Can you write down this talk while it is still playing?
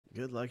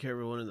Good luck,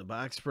 everyone, in the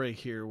box break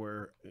here,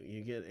 where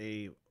you get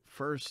a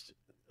first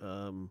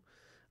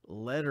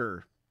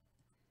letter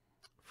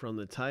from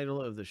the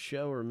title of the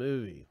show or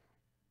movie,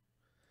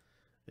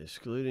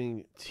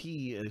 excluding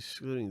T,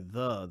 excluding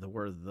the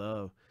word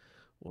the.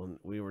 Well,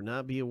 we will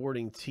not be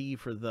awarding T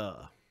for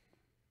the.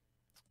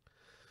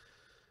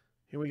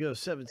 Here we go.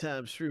 7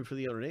 times through for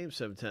the owner name,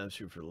 7 times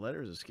through for the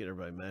letters. Let's get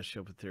everybody matched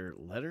up with their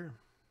letter.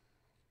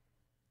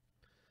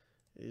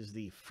 It is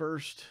the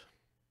first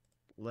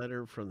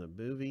letter from the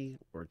movie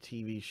or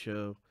TV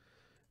show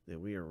that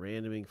we are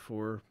randoming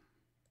for.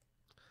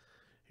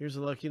 Here's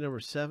the lucky number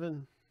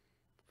 7.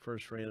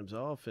 First random's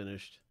all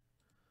finished.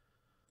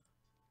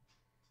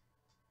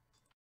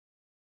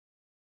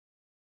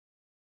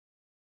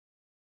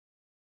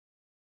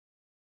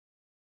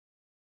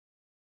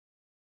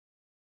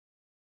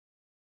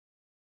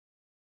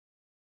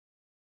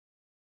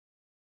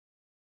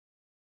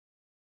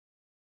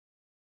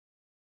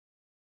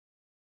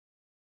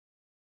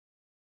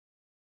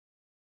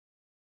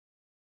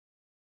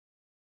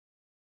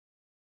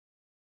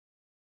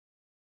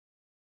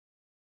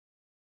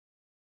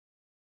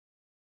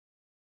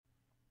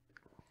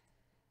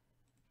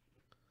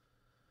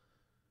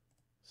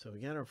 So we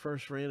got our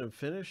first random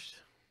finished.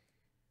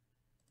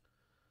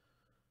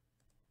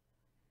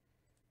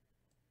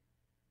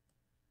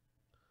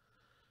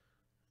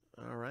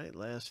 All right,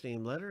 last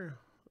name letter.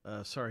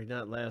 Sorry,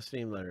 not last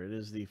name letter. It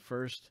is the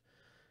first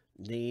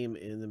name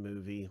in the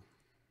movie.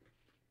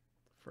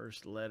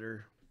 First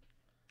letter.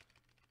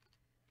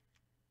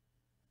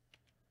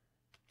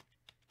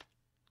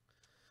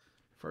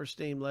 First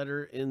name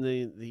letter in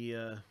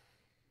the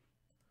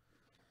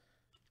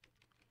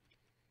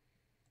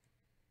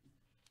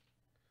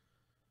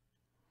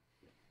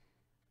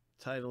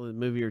title of the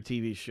movie or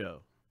TV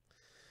show.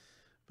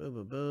 Boom,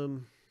 boom,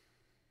 boom.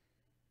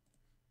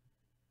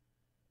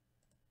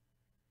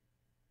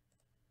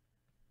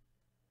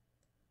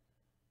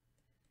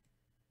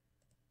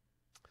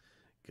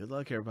 Good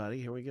luck,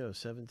 everybody. Here we go.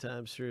 7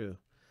 times through.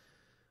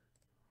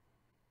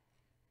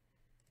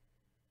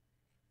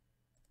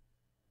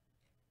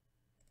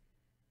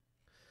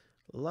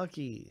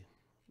 Lucky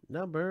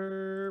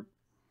number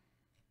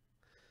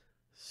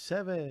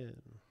 7.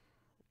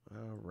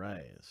 All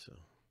right. So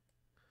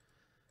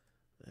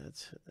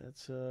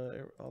that's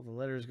all the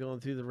letters going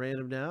through the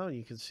random now.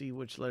 You can see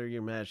which letter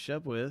you're matched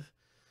up with.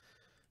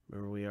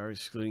 Remember, we are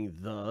excluding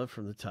the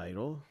from the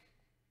title.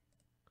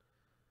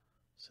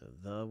 So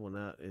the will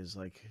not is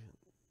like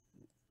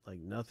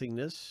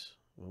nothingness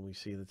when we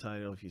see the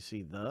title. If you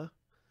see the,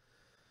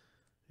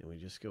 and we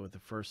just go with the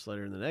first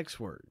letter in the next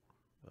word.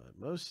 But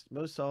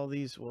most all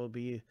these will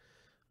be,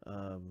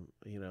 a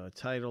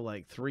title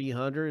like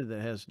 300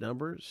 that has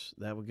numbers.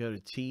 That would go to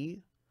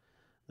T.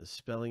 The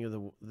spelling of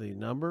the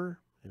number.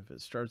 If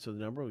it starts with a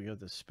number, we go with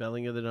the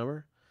spelling of the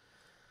number.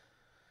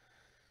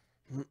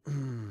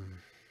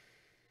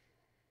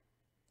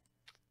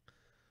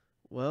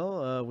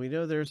 Well, we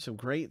know there's some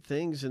great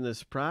things in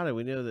this product.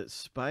 We know that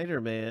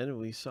Spider-Man,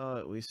 we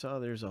saw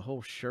there's a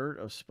whole shirt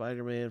of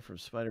Spider-Man from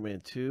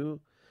Spider-Man 2.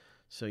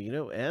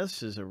 So,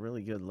 S is a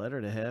really good letter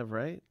to have,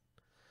 right?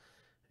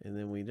 And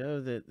then we know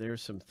that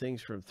there's some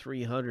things from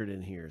 300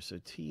 in here. So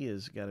T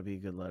has got to be a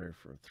good letter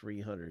from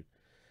 300.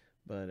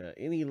 But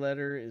any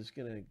letter is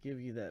going to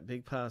give you that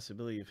big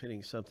possibility of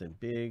hitting something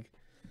big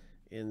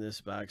in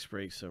this box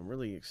break. So I'm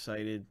really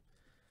excited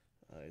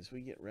as we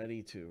get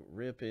ready to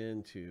rip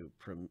into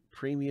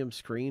premium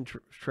screen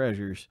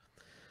treasures.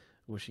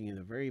 Wishing you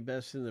the very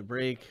best in the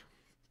break.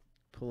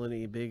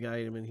 Pulling a big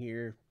item in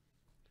here.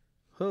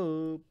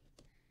 Hope.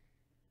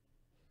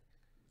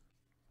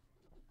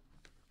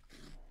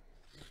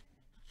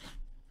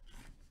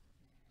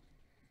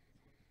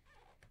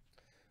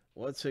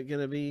 What's it going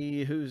to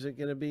be? Who's it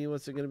going to be?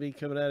 What's it going to be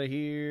coming out of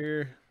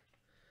here?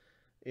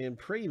 In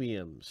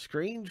premium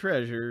screen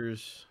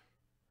treasures.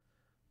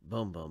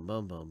 Bum, bum,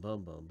 bum, bum,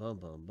 bum, bum, bum,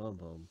 bum, bum,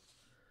 bum.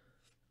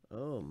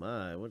 Oh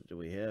my, what do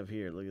we have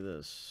here? Look at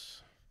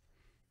this.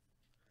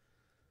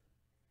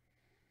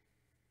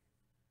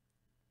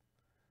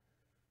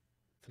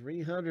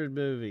 $300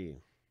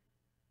 movie.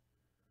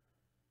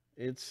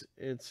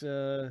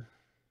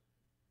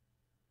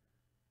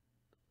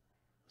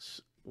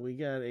 We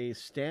got a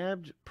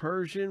stabbed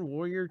Persian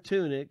warrior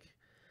tunic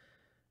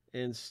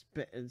and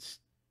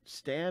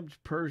stabbed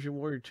Persian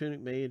warrior tunic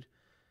made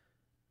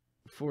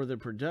for the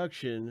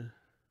production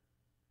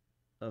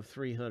of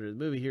 300. The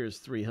movie here is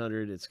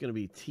 300. It's going to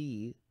be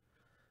T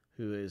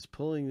who is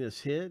pulling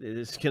this hit. It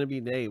is going to be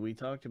Nate. We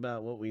talked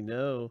about what we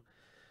know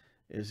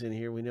is in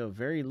here. We know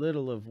very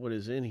little of what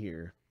is in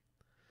here.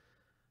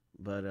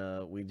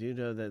 But we do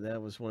know that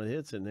that was one of the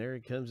hits, and there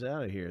it comes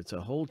out of here. It's a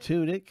whole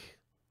tunic.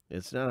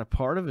 It's not a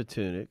part of a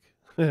tunic.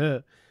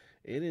 It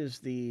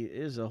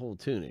is a whole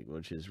tunic,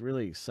 which is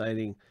really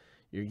exciting.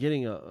 You're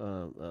getting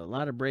a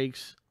lot of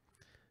breaks.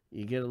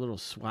 You get a little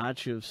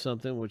swatch of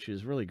something, which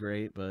is really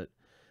great. But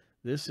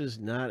this is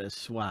not a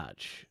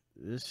swatch.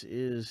 This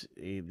is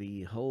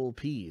the whole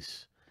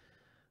piece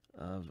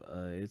of.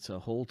 It's a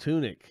whole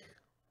tunic.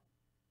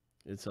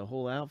 It's a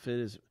whole outfit.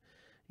 Is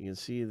You can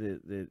see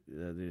the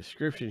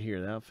description here.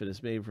 The outfit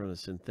is made from a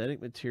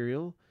synthetic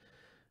material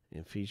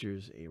and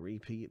features a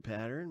repeat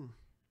pattern,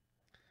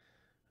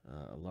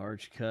 a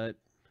large cut.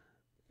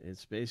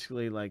 It's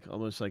basically like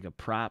almost like a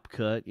prop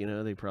cut. You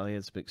know, they probably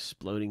had some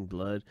exploding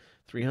blood.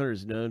 300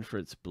 is known for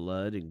its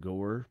blood and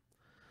gore.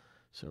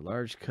 So a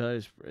large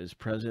cut is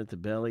present at the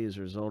belly as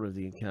a result of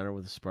the encounter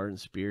with the Spartan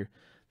spear.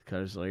 The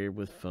cut is layered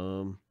with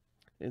foam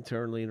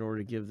internally in order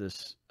to give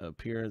this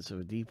appearance of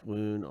a deep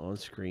wound on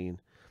screen.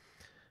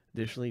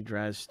 Additionally,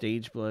 dry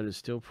stage blood is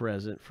still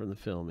present from the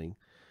filming.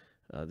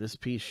 This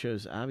piece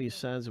shows obvious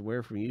signs of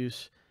wear from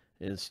use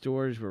and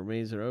storage, but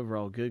remains in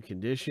overall good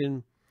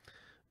condition.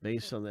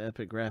 Based on the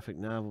epic graphic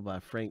novel by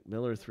Frank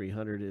Miller,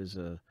 300 is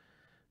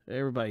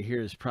everybody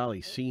here has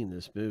probably seen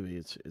this movie.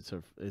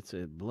 It's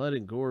a blood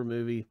and gore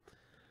movie.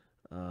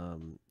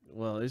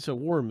 Well, it's a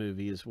war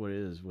movie is what it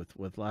is,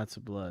 with lots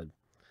of blood.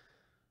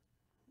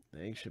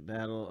 The ancient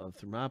battle of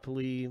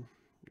Thermopylae, in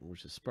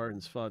which the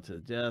Spartans fought to the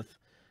death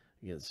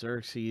against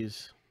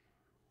Xerxes.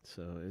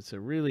 So it's a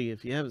really,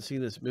 if you haven't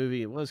seen this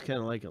movie, it was kind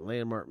of like a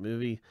landmark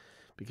movie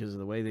because of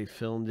the way they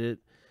filmed it.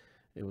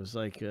 It was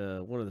like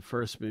one of the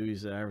first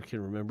movies that I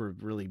can remember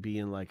really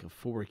being like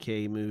a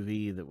 4K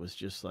movie that was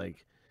just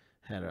like,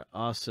 had an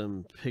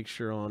awesome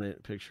picture on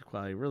it, picture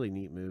quality, really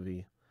neat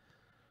movie.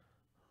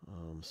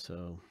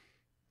 So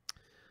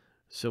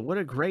what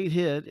a great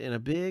hit, and a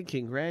big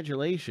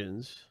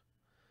congratulations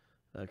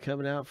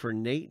coming out for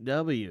Nate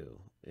W.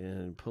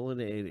 and pulling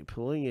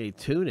a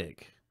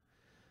tunic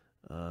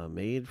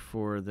made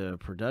for the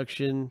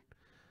production.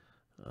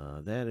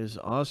 That is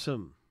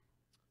awesome.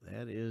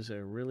 That is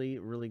a really,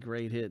 really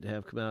great hit to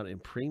have come out in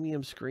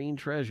Premium Screen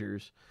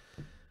Treasures.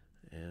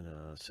 And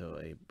so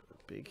a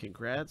big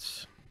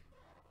congrats.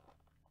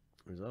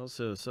 There's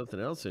also something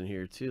else in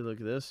here too. Look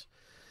at this.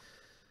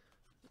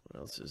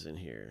 What else is in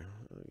here?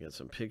 We got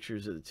some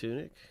pictures of the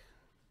tunic.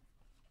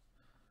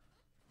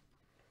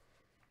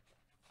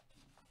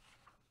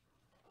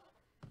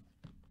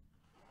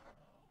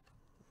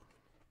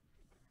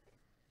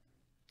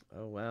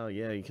 Oh, wow.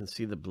 Yeah, you can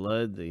see the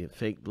blood, the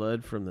fake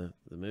blood from the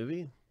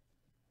movie.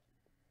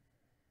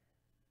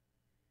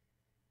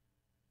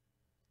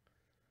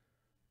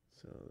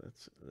 So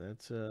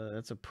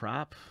that's a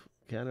prop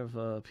kind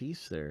of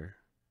piece there.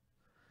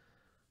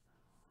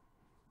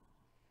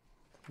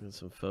 Got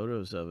some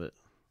photos of it.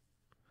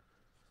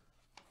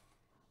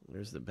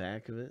 There's the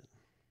back of it.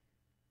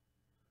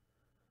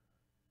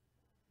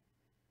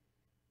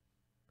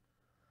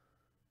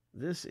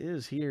 This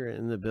is here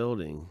in the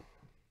building.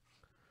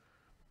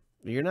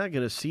 You're not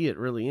going to see it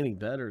really any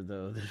better,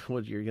 though, than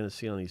what you're going to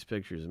see on these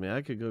pictures. I mean,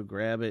 I could go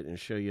grab it and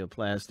show you a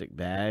plastic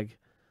bag,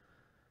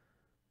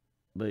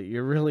 but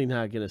you're really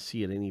not going to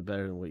see it any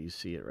better than what you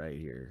see it right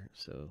here.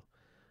 So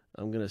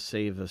I'm going to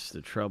save us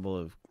the trouble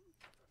of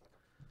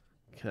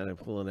kind of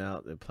pulling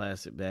out the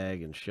plastic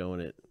bag and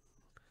showing it,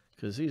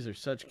 because these are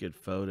such good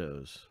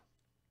photos.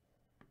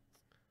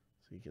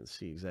 So you can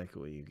see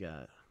exactly what you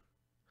got.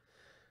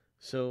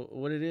 So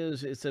what it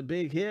is, it's a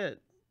big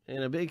hit,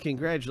 and a big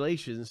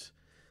congratulations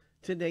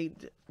to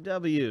Nate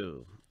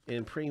W.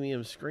 in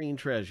Premium Screen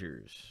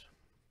Treasures.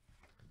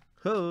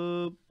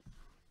 Hope.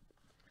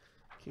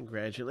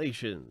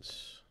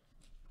 Congratulations.